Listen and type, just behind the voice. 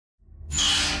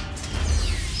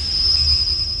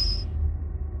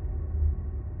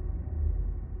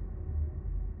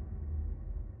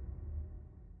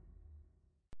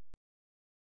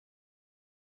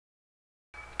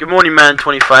Good morning, Madden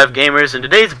 25 gamers. In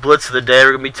today's Blitz of the day,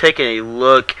 we're going to be taking a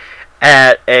look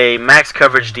at a max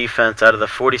coverage defense out of the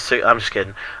 46. I'm just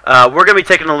kidding. We're going to be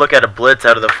taking a look at a blitz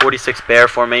out of the 46 bear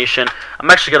formation. I'm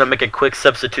actually going to make a quick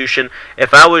substitution.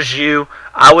 If I was you,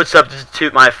 I would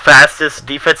substitute my fastest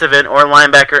defensive end or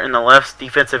linebacker in the left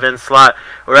defensive end slot.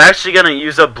 We're actually going to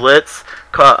use a blitz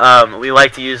we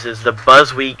like to use is the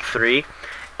Buzz Week 3,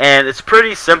 and it's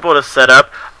pretty simple to set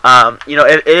up.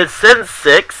 It's send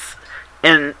 6.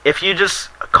 And if you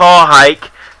just call hike,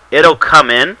 it'll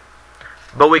come in.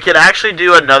 But we could actually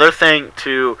do another thing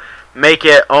to make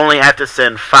it only have to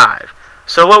send 5.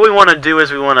 So what we want to do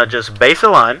is we want to just base a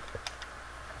line,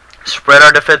 spread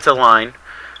our defensive line,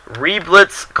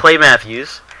 re-blitz Clay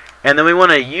Matthews, and then we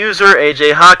want to user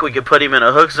A.J. Hawk. We could put him in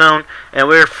a hook zone, and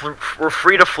we're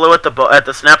free to flow at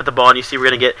the snap at the ball. And you see we're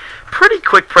going to get pretty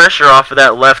quick pressure off of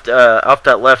that left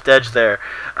edge there.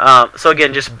 So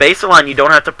again, just base a line. You don't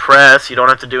have to press. You don't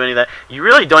have to do any of that. You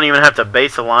really don't even have to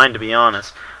base a line, to be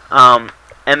honest. And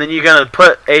then you're going to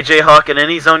put A.J. Hawk in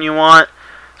any zone you want.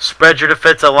 Spread your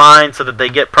defensive line so that they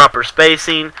get proper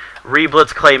spacing.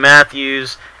 Re-blitz Clay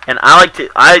Matthews. And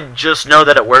I just know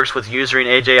that it works with using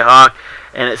A.J. Hawk.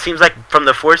 And it seems like from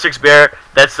the 4-6 bear,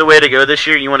 that's the way to go this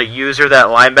year. You want to user that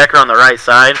linebacker on the right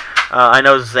side. I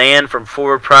know Zan from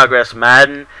Forward Progress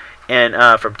Madden and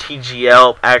from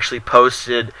TGL actually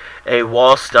posted a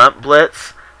wall stump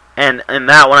blitz. And in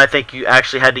that one, I think you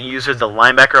actually had to user the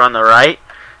linebacker on the right.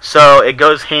 So it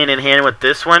goes hand in hand with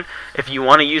this one. If you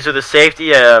want to user the safety,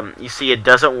 you see it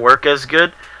doesn't work as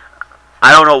good.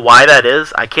 I don't know why that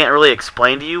is. I can't really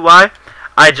explain to you why.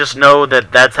 I just know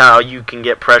that that's how you can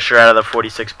get pressure out of the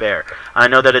 46 bear. I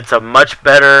know that it's a much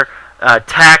better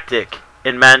tactic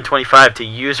in Madden 25 to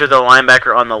user the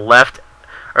linebacker on the left,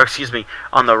 or excuse me,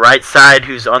 on the right side,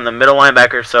 who's on the middle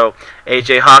linebacker. So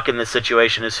A.J. Hawk in this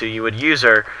situation is who you would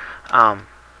user. And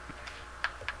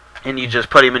you just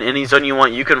put him in any zone you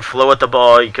want. You can flow at the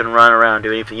ball. You can run around,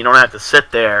 do anything. You don't have to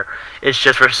sit there. It's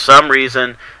just for some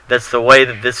reason that's the way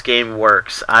that this game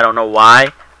works. I don't know why,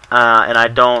 and I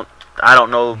don't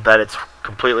know that it's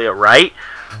completely right,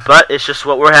 but it's just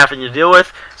what we're having to deal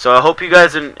with. So I hope you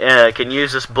guys can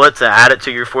use this blitz and add it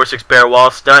to your 4-6 bear wall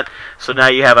stunt. So now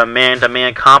you have a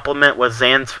man-to-man complement with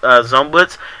Zan's zone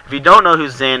blitz. If you don't know who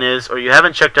Zan is, or you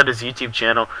haven't checked out his YouTube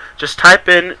channel, just type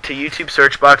in to YouTube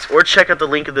search box or check out the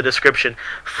link in the description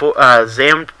for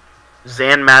Zan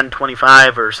Madden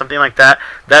 25 or something like that.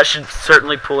 That should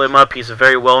certainly pull him up. He's a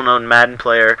very well-known Madden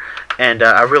player and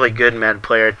a really good Madden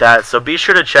player at that. So be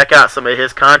sure to check out some of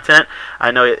his content.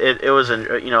 I know it was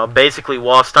basically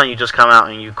wall stunt. You just come out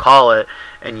and you call it,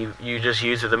 and you just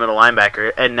use the middle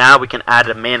linebacker. And now we can add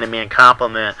a man-to-man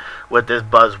complement with this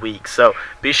Buzz Week. So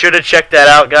be sure to check that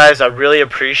out, guys. I really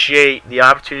appreciate the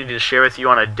opportunity to share with you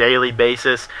on a daily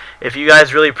basis. If you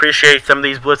guys really appreciate some of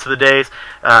these Blitz of the Days,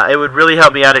 it would really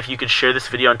help me out if you could share this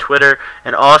video on Twitter.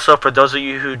 And also, for those of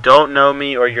you who don't know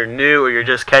me, or you're new, or you're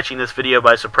just catching this video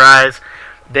by surprise,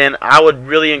 then I would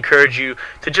really encourage you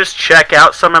to just check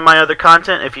out some of my other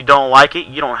content. If you don't like it,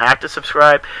 you don't have to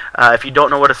subscribe. If you don't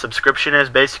know what a subscription is,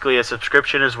 basically a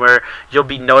subscription is where you'll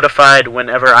be notified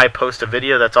whenever I post a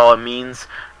video. That's all it means.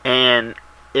 And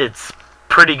it's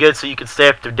pretty good so you can stay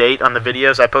up to date on the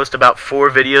videos. I post about 4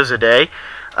 videos a day.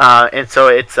 And so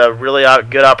it's a really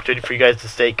good opportunity for you guys to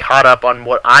stay caught up on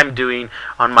what I'm doing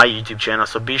on my YouTube channel.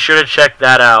 So be sure to check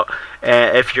that out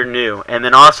if you're new. And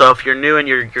then also, if you're new and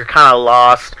you're kind of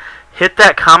lost, hit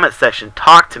that comment section.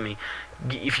 Talk to me.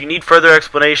 If you need further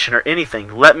explanation or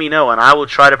anything, let me know, and I will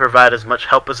try to provide as much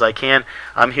help as I can.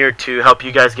 I'm here to help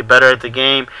you guys get better at the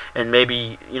game, and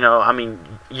maybe,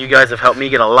 you guys have helped me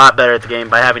get a lot better at the game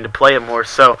by having to play it more.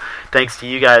 So thanks to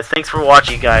you guys. Thanks for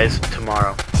watching, guys.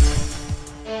 Tomorrow.